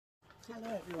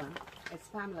Hello everyone, it's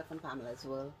Pamela from Pamela's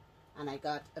World, and I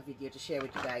got a video to share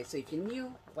with you guys. So if you're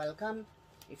new, welcome.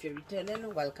 If you're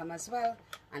returning, welcome as well.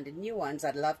 And the new ones,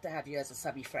 I'd love to have you as a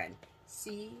subby friend.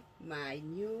 See my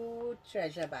new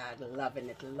treasure bag, loving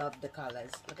it, love the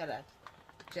colors. Look at that,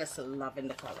 just loving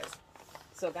the colors.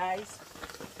 So guys,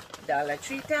 Dollar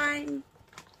Tree time.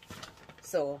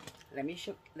 So let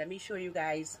me show you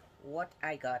guys what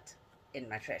I got in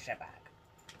my treasure bag.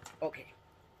 Okay.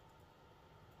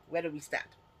 Where do we start?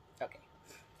 Okay,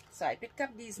 so I picked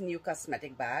up these new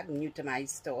cosmetic bag, new to my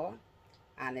store,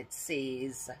 and it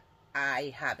says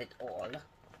I have it all.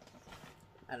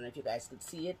 I don't know if you guys could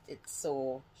see it. It's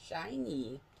so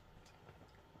shiny.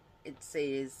 It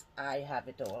says I have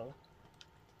it all.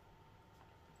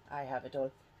 I have it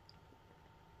all.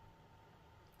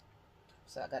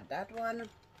 So I got that one,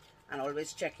 and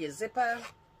always check your zipper,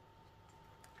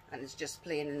 and it's just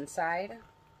plain inside.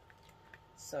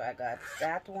 So I got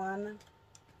that one,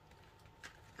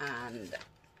 and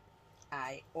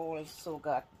I also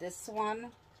got this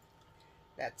one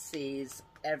that says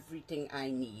everything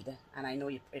I need, and I know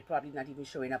it probably not even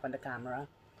showing up on the camera.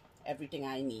 Everything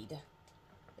I need.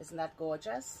 Isn't that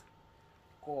gorgeous?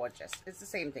 Gorgeous. It's the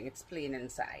same thing. It's plain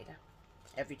inside.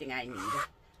 Everything I need.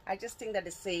 I just think that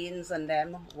the sayings on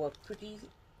them were pretty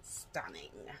stunning.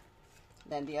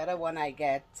 Then the other one I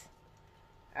got,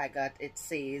 it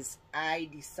says I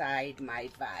decide my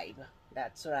vibe.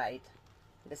 That's right,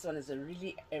 this one is a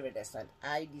really iridescent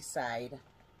I decide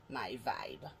my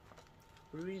vibe.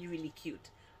 Really cute.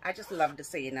 I just love the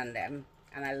saying on them,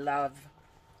 and I love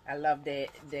the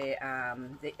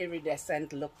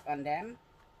iridescent look on them.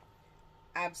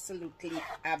 Absolutely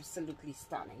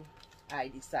stunning. I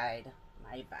decide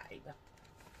my vibe,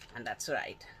 and that's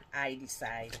right, I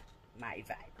decide my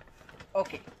vibe.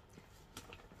 Okay,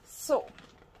 so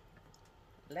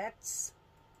let's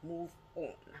move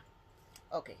on.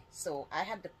 Okay, so I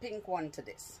had the pink one to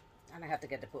this, and I have to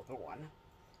get the purple one,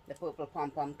 the purple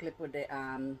pom-pom clip with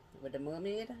the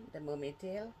mermaid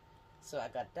tail. So I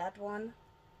got that one.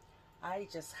 I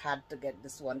just had to get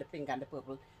this one, the pink and the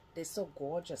purple. They're so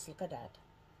gorgeous. Look at that.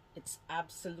 It's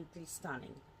absolutely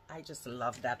stunning. I just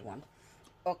love that one.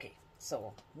 Okay,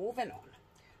 so moving on.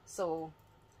 So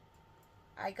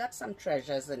I got some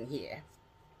treasures in here.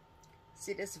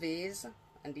 See this vase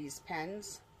and these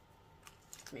pens?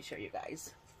 Let me show you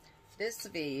guys. This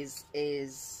vase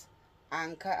is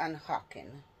Anchor and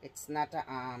Hockin. It's not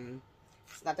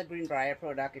a Greenbrier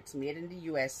product. It's made in the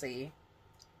USA.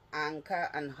 Anchor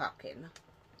and Hockin,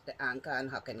 the Anchor and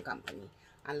Hockin company.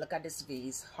 And look at this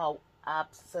vase, how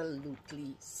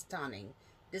absolutely stunning.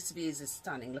 This vase is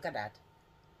stunning. Look at that.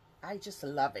 I just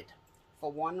love it.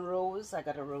 For one rose, I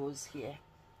got a rose here.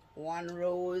 One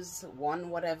rose, one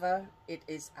whatever, it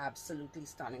is absolutely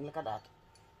stunning. Look at that.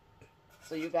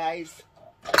 So you guys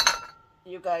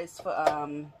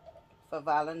for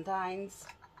Valentine's,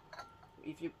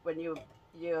 when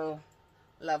your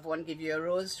loved one give you a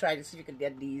rose, try to see if you could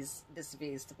get this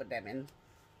vase to put them in.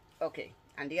 Okay,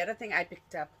 and the other thing I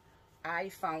picked up, I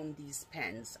found these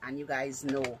pens, and you guys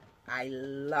know I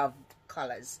love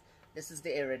colors. This is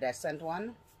the iridescent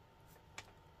one,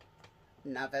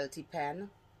 novelty pen.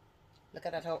 Look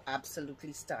at that, how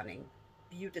absolutely stunning.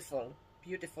 Beautiful.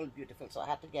 So I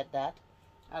had to get that.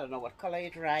 I don't know what color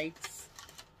it writes,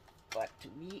 but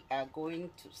we are going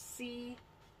to see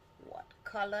what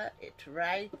color it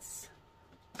writes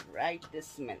right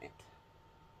this minute.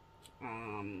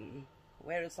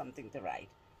 Where is something to write?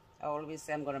 I always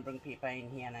say I'm going to bring paper in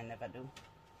here, and I never do.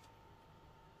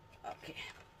 Okay.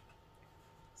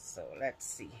 So let's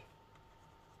see.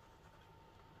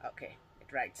 Okay, it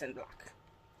writes in black.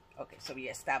 Okay, so we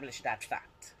established that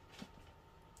fact.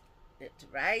 It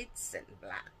writes in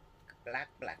black.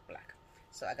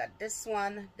 So I got this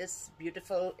one, this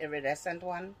beautiful iridescent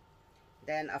one.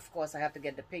 Then of course I have to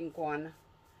get the pink one,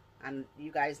 and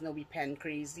you guys know we pen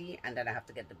crazy. And then I have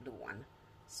to get the blue one.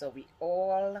 So we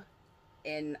all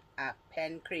in a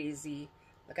pen crazy.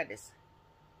 Look at this,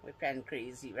 we pen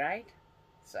crazy, right?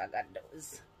 So I got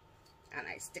those, and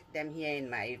I stick them here in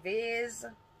my vase.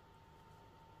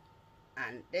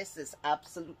 And this is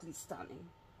absolutely stunning.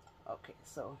 Okay,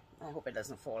 so I hope it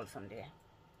doesn't fall from there.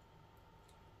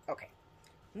 Okay,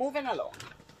 moving along.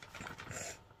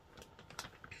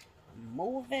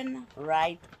 Moving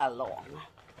right along.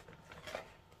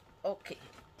 Okay,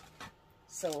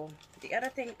 so the other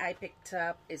thing I picked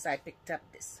up is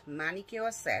this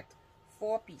manicure set,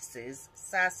 4 pieces,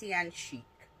 sassy and chic.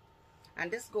 And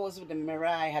this goes with the mirror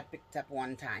I had picked up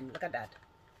one time. Look at that.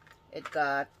 It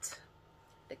got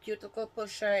the cuticle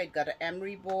pusher, it got an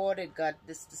emery board, it got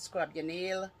this to scrub your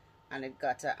nail, and it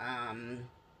got a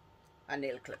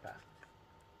nail clipper.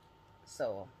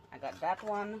 So I got that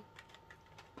one.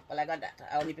 Well, I got that.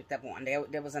 I only picked up one.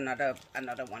 There was another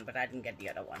one, but I didn't get the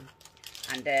other one.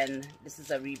 And then this is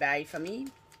a rebuy for me.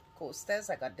 Coasters.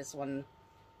 I got this one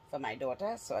for my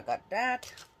daughter, so I got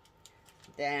that.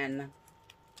 Then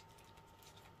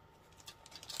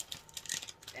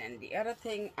the other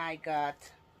thing I got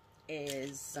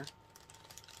is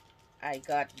I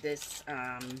got this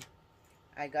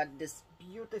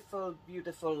beautiful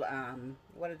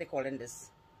what are they calling this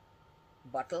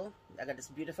bottle? I got this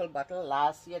beautiful bottle.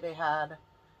 Last year they had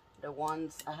the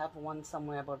ones, I have one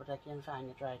somewhere but I can't find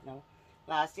it right now.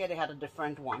 Last year they had a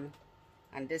different one,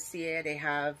 and this year they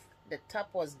have, the top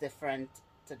was different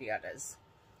to the others.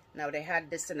 Now they had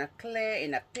this in a clear,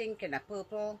 in a pink, in a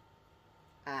purple,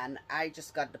 and I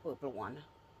just got the purple one.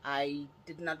 I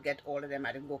did not get all of them.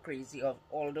 I didn't go crazy,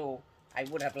 although I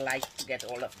would have liked to get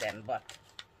all of them, but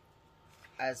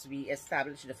as we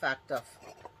established the fact of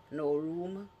no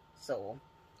room, so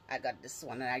I got this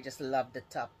one, and I just love the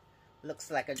top.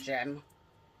 Looks like a gem,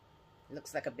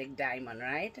 looks like a big diamond,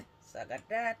 right? So I got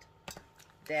that.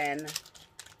 Then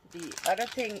the other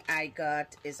thing I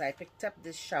got is I picked up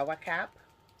this shower cap.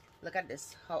 Look at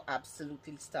this, how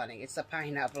absolutely stunning. It's a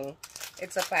pineapple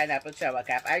shower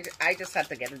cap. I just had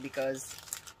to get it because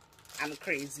I'm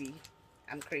crazy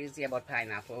about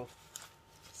pineapple.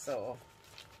 So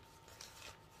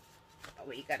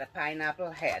we got a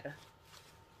pineapple head.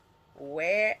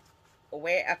 Wear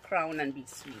a crown and be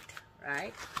sweet,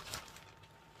 right?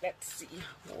 Let's see.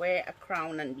 Wear a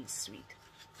crown and be sweet.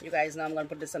 You guys know I'm gonna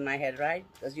put this on my head, right?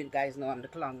 Because you guys know I'm the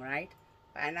clown, right?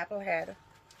 Pineapple head.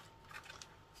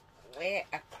 Wear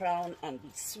a crown and be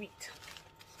sweet,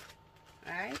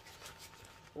 right?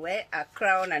 Wear a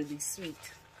crown and be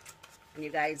sweet. And you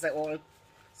guys are all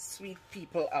sweet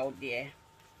people out there.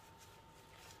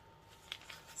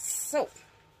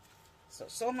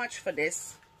 So much for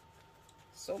this.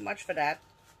 So much for that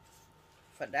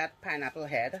pineapple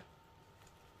head.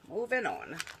 Moving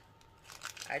on.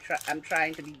 I'm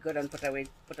trying to be good and put away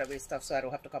stuff so I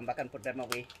don't have to come back and put them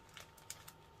away.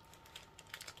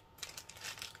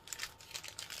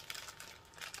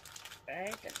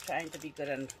 Right? I'm trying to be good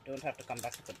and don't have to come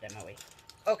back to put them away.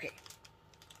 Okay.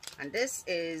 And this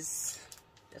is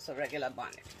just a regular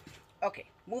bonnet. Okay,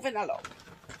 moving along.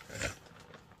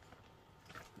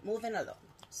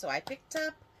 So I picked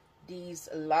up these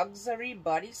luxury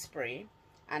body spray,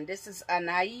 and this is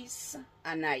Anais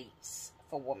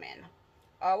for women.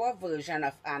 Our version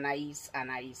of Anais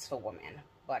for women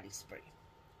body spray.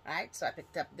 Right? So I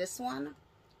picked up this one,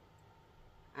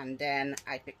 and then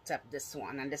I picked up this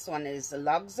one, and this one is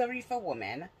luxury for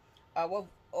women. Oh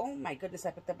my goodness,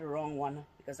 I picked up the wrong one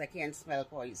because I can't smell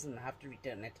poison. I have to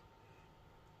return it.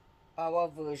 Our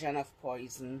version of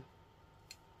poison.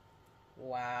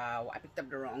 Wow, I picked up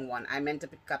the wrong one. I meant to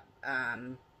pick up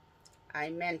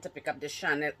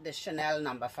the Chanel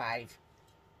number 5.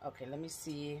 Okay, let me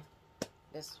see.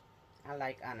 This I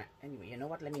like Anna. Anyway, you know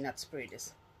what? Let me not spray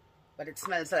this. But it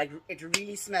smells like, it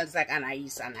really smells like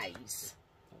Anais.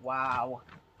 Wow,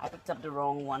 I picked up the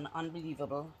wrong one.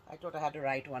 Unbelievable. I thought I had the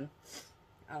right one.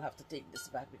 I'll have to take this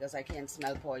back because I can't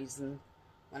smell poison.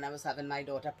 When I was having my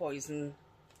daughter, poison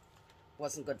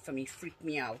wasn't good for me. Freaked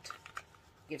me out.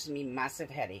 Gives me massive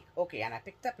headache. Okay, and I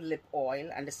picked up lip oil,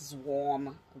 and this is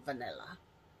warm vanilla.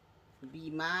 Be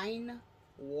Mine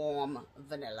warm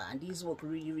vanilla, and these work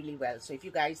really well. So if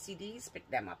you guys see these, pick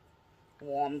them up.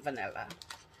 Warm vanilla.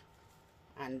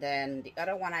 And then the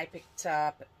other one I picked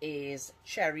up is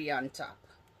cherry on top,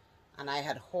 and I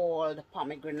had hauled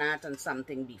pomegranate and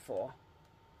something before,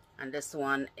 and this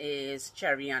one is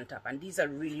cherry on top, and these are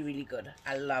really good.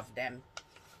 I love them.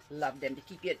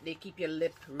 They keep your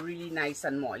lip really nice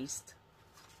and moist.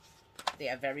 They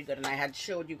are very good, and I had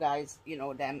showed you guys, you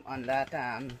know, them on that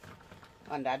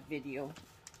video.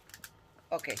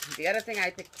 Okay, the other thing I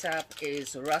picked up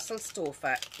is Russell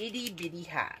Stover itty bitty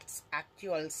hats,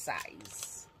 actual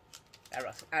size.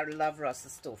 I love Russell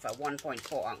Stover,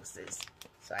 1.4 ounces.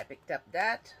 So I picked up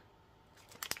that.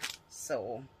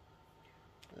 So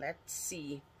let's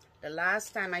see. The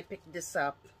last time I picked this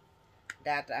up,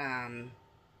 that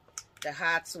the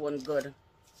hats weren't good.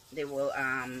 They were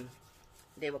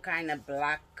kind of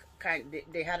black.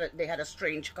 They had a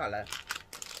strange color.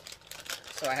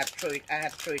 So I had to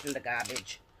throw it in the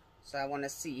garbage. So I want to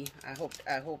see. I hope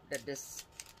that this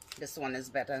one is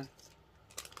better.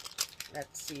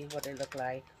 Let's see what they look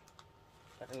like.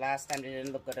 But the last time they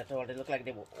didn't look good at all. They look like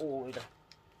they were old.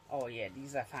 Oh yeah,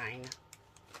 these are fine.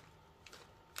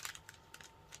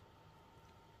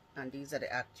 And these are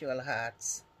the actual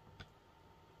hats.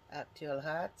 These are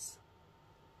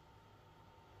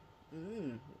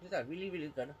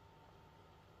really good.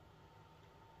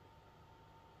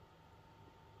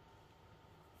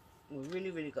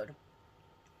 Really, really good.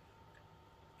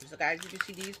 So guys, if you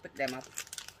see these, pick them up.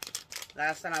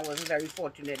 Last time I wasn't very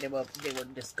fortunate. They were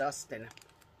disgusting.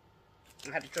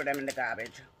 I had to throw them in the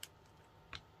garbage.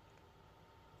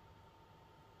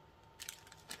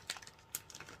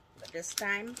 But this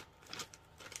time,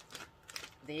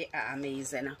 they are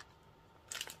amazing.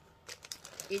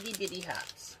 Itty bitty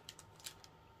hearts.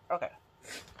 Okay.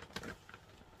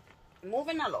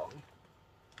 Moving along.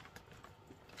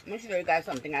 Let me show you guys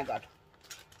something I got.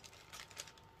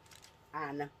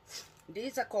 And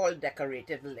these are called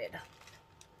decorative lid.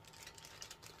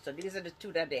 So these are the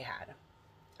two that they had.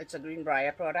 It's a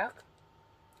Greenbrier product.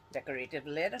 Decorative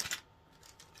lid.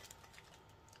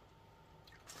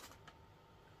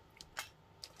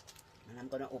 And I'm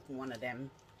going to open one of them.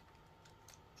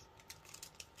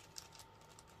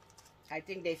 I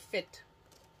think they fit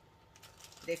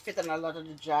in a lot of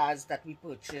the jars that we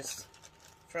purchased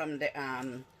from the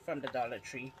Dollar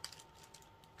Tree.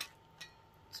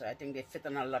 So I think they fit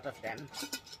on a lot of them.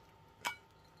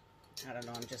 I don't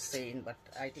know, I'm just saying, but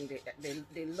I think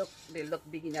they look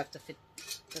big enough to fit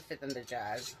in the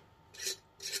jars.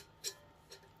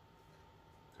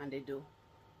 And they do.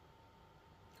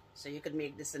 So you could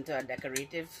make this into a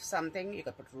decorative something. You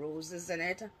could put roses in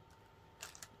it.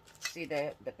 See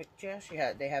the picture?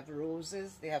 They have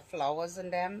roses, they have flowers in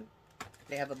them.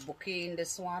 They have a bouquet in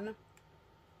this one.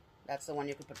 That's the one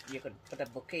you could put a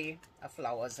bouquet of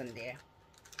flowers in there.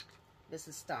 This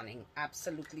is stunning,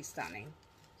 absolutely stunning.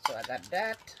 So I got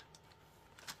that.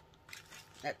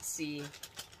 Let's see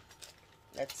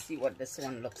what this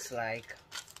one looks like.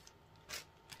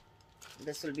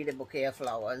 This will be the bouquet of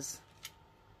flowers.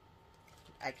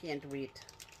 I can't wait.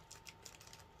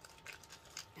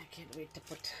 I can't wait to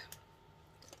put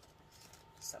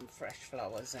some fresh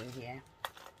flowers in here.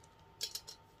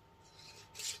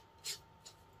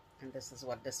 And this is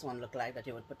what this one looked like that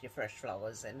you would put your fresh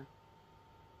flowers in.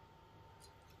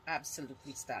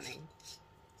 Absolutely stunning.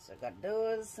 So I got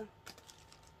those.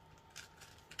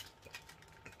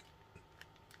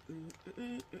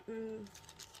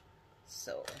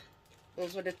 So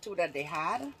those were the two that they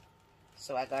had.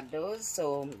 So I got those.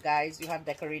 So guys, you have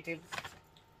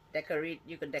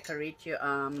you could decorate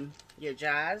your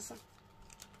jars.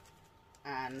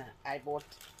 And I bought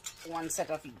one set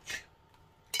of each.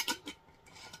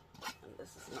 And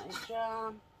this is my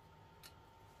jar.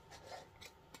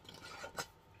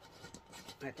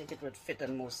 I think it would fit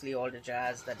in mostly all the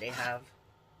jars that they have.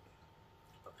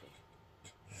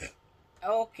 Okay.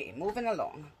 Okay, moving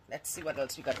along. Let's see what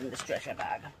else we got in this treasure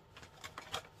bag.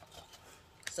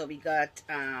 So we got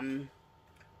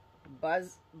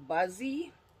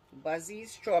Buzzy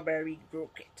Strawberry Grow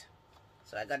Kit.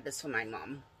 So I got this for my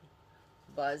mom.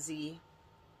 Buzzy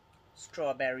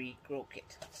Strawberry Grow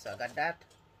Kit. So I got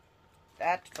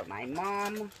that for my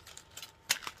mom.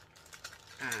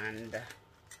 And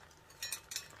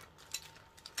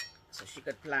so she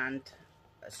could plant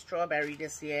a strawberry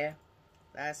this year.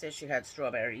 Last year she had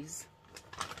strawberries.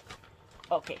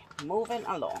 Okay, moving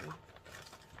along.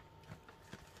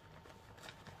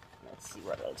 Let's see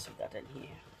what else we got in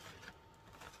here.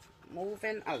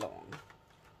 Moving along.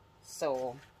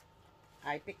 So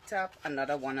I picked up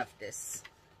another one of this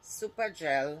Super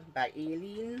Gel by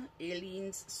Aileen.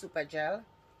 Aileen's Super Gel.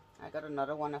 I got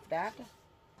another one of that.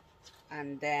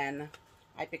 And then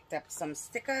I picked up some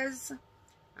stickers.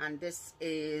 And this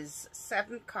is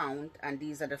 7 count. And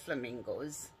these are the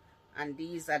flamingos. And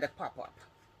these are the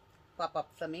pop-up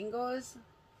flamingos.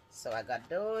 So I got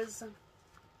those.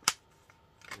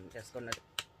 I'm just gonna...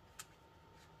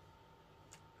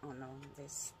 Oh no, they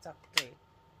stuck to it.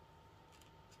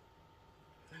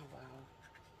 Oh wow.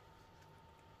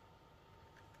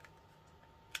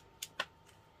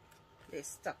 They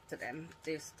stuck to them.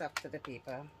 They stuck to the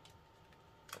paper.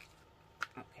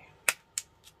 Okay.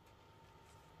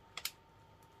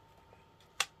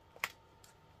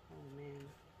 Oh man.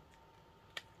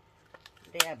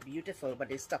 They are beautiful, but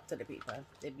they stuck to the paper.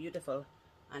 They're beautiful.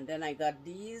 And then I got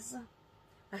these.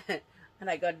 And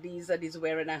I got these, and he's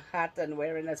wearing a hat and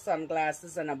wearing a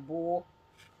sunglasses and a bow.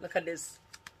 Look at this.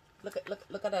 Look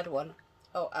at that one.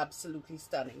 Oh, absolutely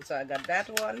stunning. So I got that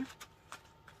one.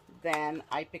 Then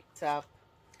I picked up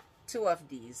 2 of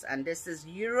these, and this is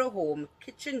Eurohome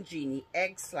Kitchen Genie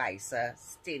Egg Slicer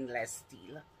Stainless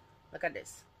Steel. Look at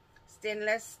this.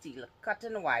 Stainless steel,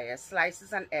 cotton wire,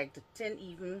 slices an egg to thin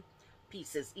even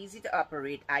pieces, easy to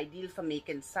operate, ideal for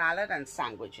making salad and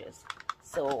sandwiches.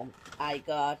 So I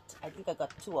think I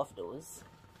got 2 of those.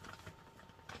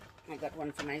 I got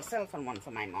one for myself and one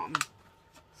for my mom.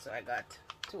 So I got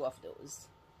 2 of those.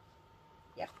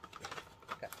 Yep,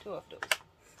 got 2 of those.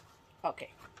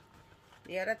 Okay,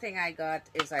 The other thing I got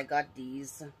is I got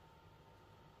these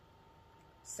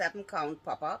 7-count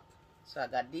pop-up. So I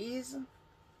got these.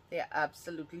 They're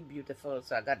absolutely beautiful.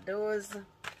 So I got those.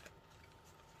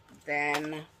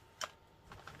 Then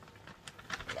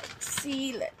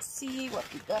let's see what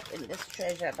we got in this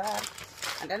treasure bag.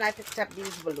 And then I picked up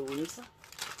these balloons.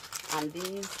 And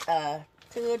these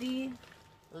 30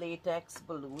 latex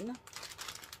balloon.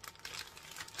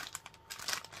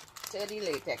 30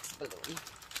 latex balloon.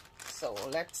 So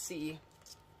let's see.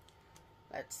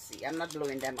 I'm not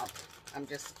blowing them up. I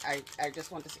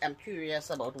just want to see. I'm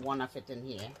curious about one of it in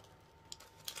here.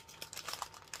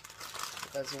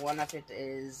 Because one of it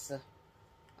is,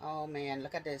 oh man,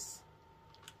 look at this.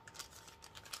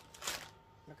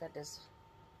 Look at this.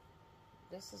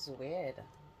 This is weird.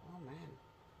 Oh man.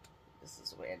 This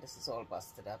is weird. This is all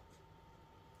busted up.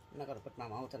 I'm not going to put my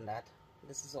mouth on that.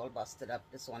 This is all busted up.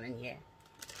 This one in here.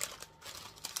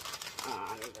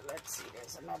 And let's see.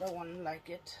 There's another one like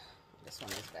it. This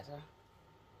one is better.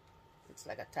 It's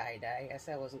like a tie-dye. I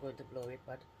said I wasn't going to blow it,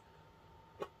 but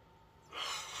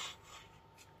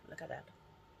look at that.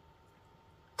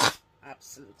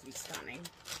 Absolutely stunning.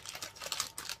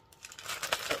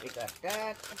 So we got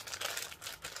that.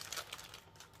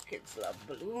 Kids love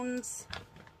balloons.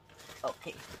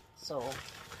 Okay, so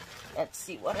let's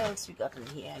see what else we got in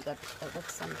here. I got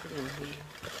something in here.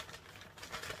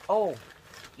 Oh,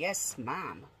 yes,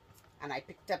 ma'am. And I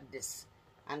picked up this.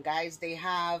 And guys, they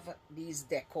have these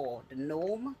decor. The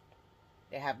gnome,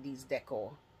 they have these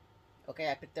decor. Okay,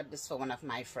 I picked up this for one of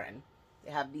my friends.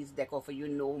 They have these decor for you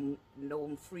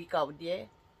gnome freak out there.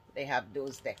 They have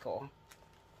those decor.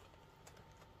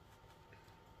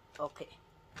 Okay.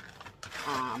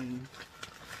 And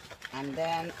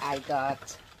then I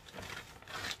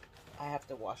have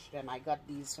to wash them. I got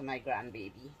these for my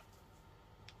grandbaby.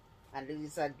 And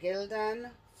these are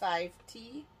Gildan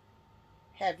 5T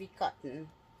heavy cotton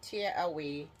tear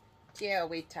away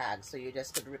tag. So you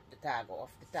just could rip the tag off.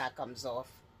 The tag comes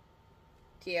off.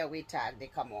 Tear away tag, they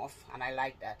come off. And I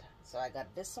like that. So I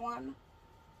got this one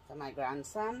for my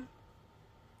grandson.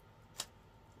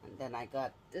 And then I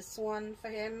got this one for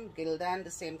him. Gildan,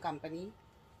 the same company.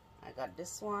 I got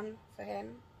this one for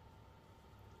him.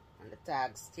 And the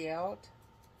tags stay out.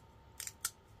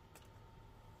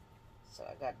 So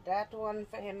I got that one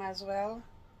for him as well.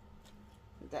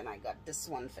 And then I got this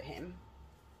one for him.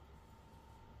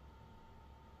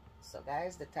 So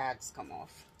guys, the tags come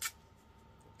off.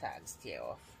 The tags tear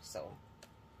off. So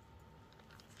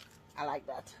I like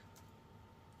that.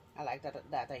 I like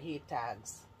that I hate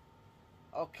tags.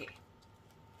 Okay.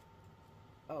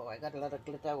 Oh, I got a lot of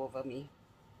glitter over me.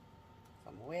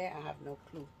 From where? I have no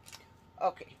clue.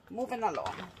 Okay, moving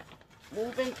along.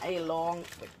 Moving along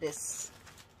with this.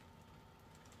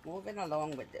 Moving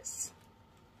along with this.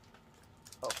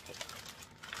 Okay.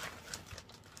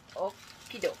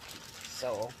 Okie dokie.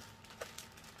 So,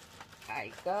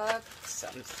 I got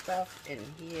some stuff in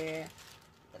here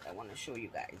that I want to show you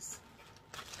guys.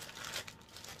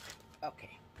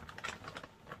 Okay.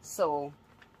 So,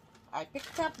 I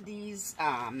picked up these,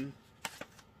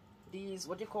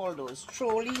 what do you call those?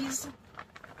 Trolleys.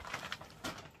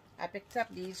 I picked up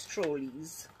these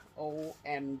trolleys.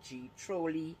 OMG.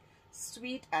 Trolley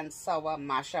sweet and sour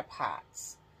mashup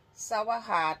hearts. Sour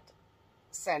heart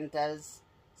centers,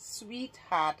 sweet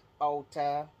heart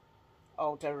outer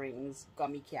rings,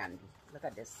 gummy candy. Look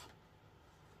at this.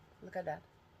 Look at that.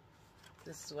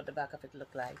 This is what the back of it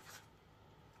looked like.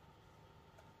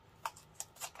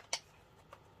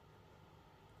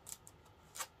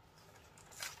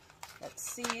 Let's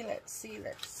see, let's see,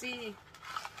 let's see.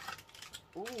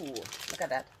 Ooh, look at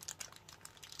that.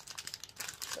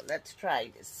 So let's try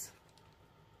this.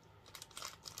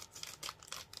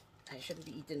 I shouldn't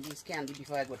be eating these candy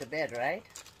before I go to bed, right?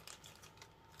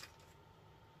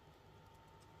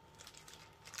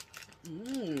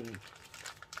 Mmm.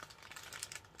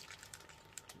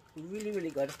 Really,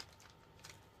 really good.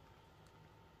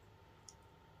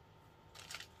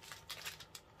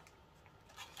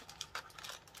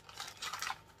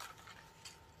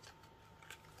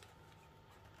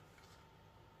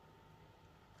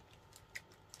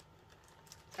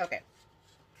 Okay.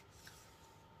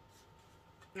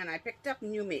 And I picked up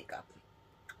new makeup.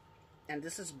 And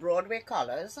this is Broadway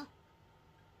Colors.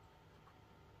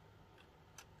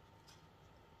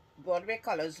 Broadway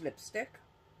Colors lipstick.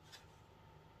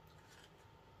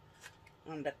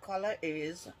 And the color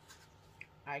is,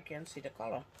 I can see the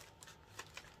color.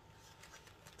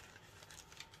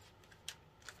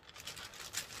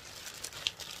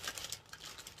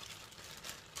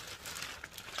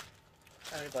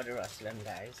 Sorry about the rustling,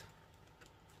 guys.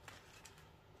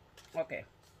 Okay.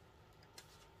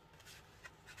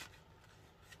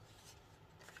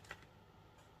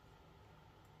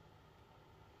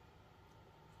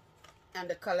 And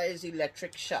the color is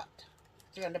Electric Shot.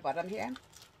 See on the bottom here?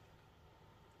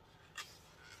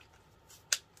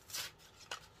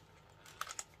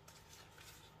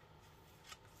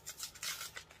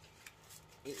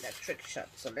 Electric Shot.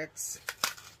 So let's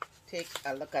take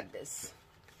a look at this.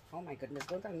 Oh my goodness,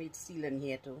 don't I need seal in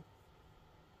here too?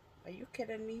 Are you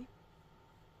kidding me?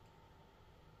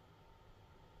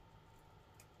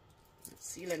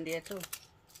 Seal in there too.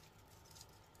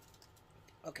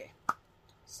 Okay,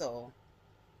 so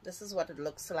this is what it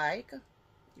looks like.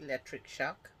 Electric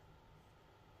Shock.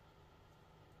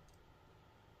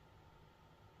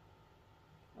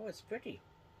 Oh, it's pretty.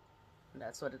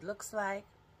 That's what it looks like.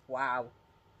 Wow,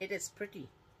 it is pretty.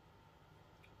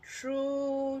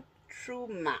 True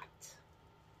matte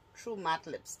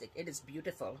lipstick. It is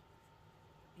beautiful,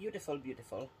 beautiful,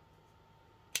 beautiful.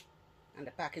 And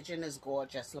the packaging is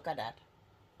gorgeous. Look at that,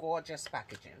 gorgeous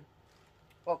packaging.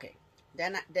 Okay,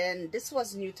 then this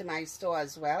was new to my store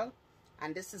as well,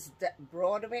 and this is the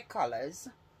Broadway Colors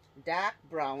Dark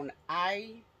Brown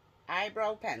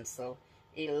Eyebrow Pencil,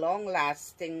 a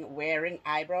long-lasting wearing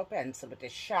eyebrow pencil with a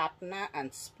sharpener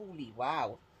and spoolie.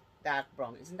 Wow, dark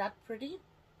brown, isn't that pretty?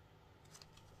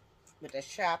 With a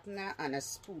sharpener and a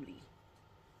spoolie.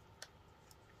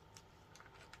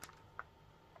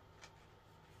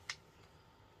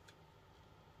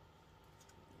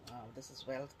 Wow, this is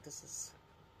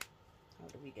how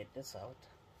do we get this out?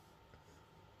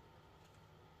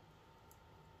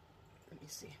 Let me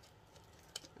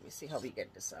see how we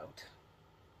get this out.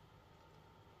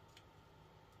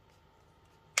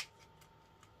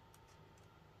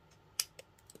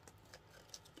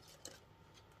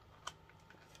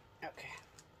 Okay.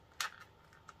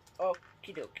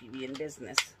 Okie dokie, we in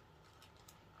business.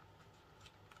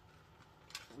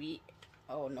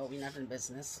 Oh no, we're not in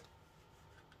business.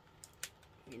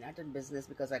 We're not in business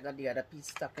because I got the other piece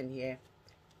stuck in here.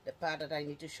 The part that I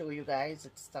need to show you guys,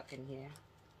 it's stuck in here.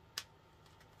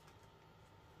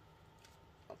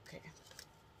 Okay.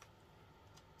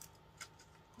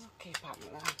 Okay,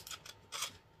 Pamela.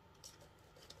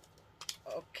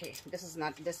 Okay, this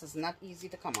is not easy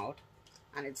to come out.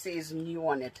 And it says new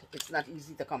on it. It's not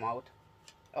easy to come out.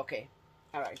 Okay.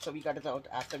 Alright, so we got it out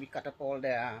after we cut up all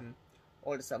the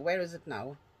stuff. Where is it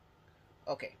now?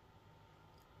 Okay.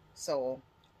 So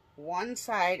one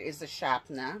side is the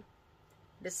sharpener.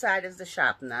 This side is the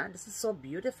sharpener. This is so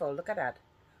beautiful. Look at that.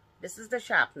 This is the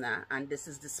sharpener and this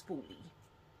is the spoolie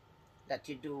that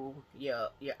you do your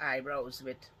eyebrows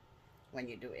with when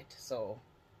you do it. So,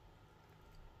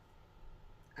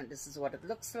 and this is what it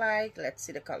looks like. Let's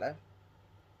see the color.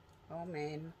 Oh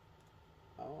man,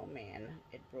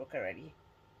 it broke already.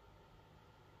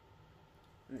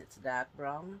 And it's dark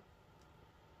brown.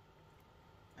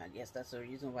 I guess that's the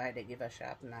reason why they give a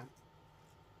sharpener.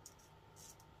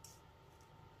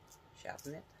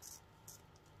 Sharpen it.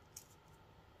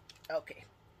 Okay.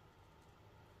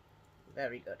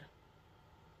 Very good.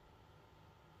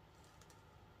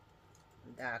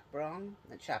 Dark brown.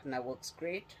 The sharpener works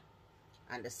great.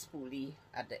 And the spoolie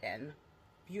at the end.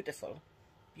 Beautiful.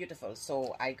 Beautiful.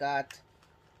 So I got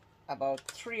about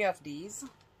 3 of these.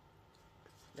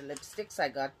 The lipsticks, I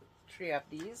got 3 of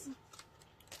these.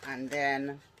 And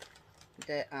then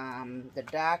the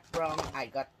dark brown, I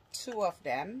got 2 of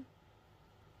them.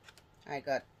 I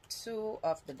got 2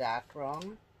 of the dark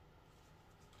brown.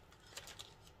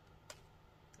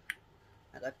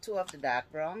 I got 2 of the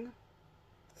dark brown.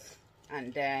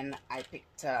 And then I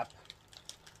picked up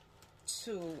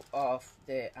 2 of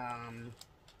the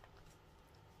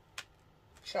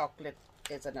chocolate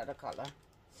is another color.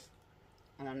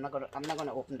 And I'm not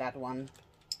gonna open that one.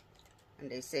 And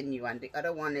they say new, and the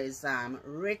other one is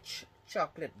rich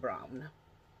chocolate brown,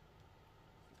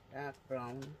 dark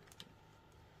brown,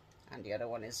 and the other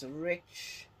one is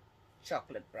rich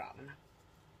chocolate brown.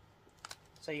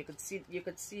 So you could see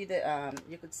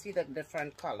the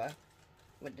different color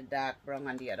with the dark brown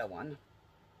and the other one.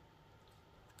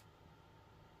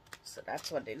 So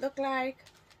that's what they look like.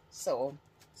 So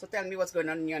tell me what's going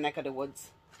on in your neck of the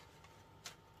woods.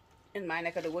 In my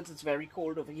neck of the woods, it's very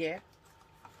cold over here.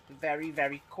 Very,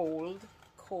 very cold.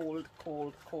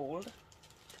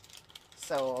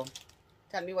 So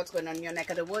tell me what's going on in your neck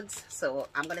of the woods. So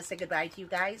I'm going to say goodbye to you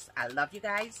guys. I love you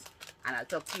guys. And I'll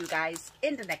talk to you guys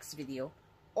in the next video.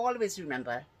 Always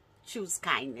remember, choose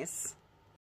kindness.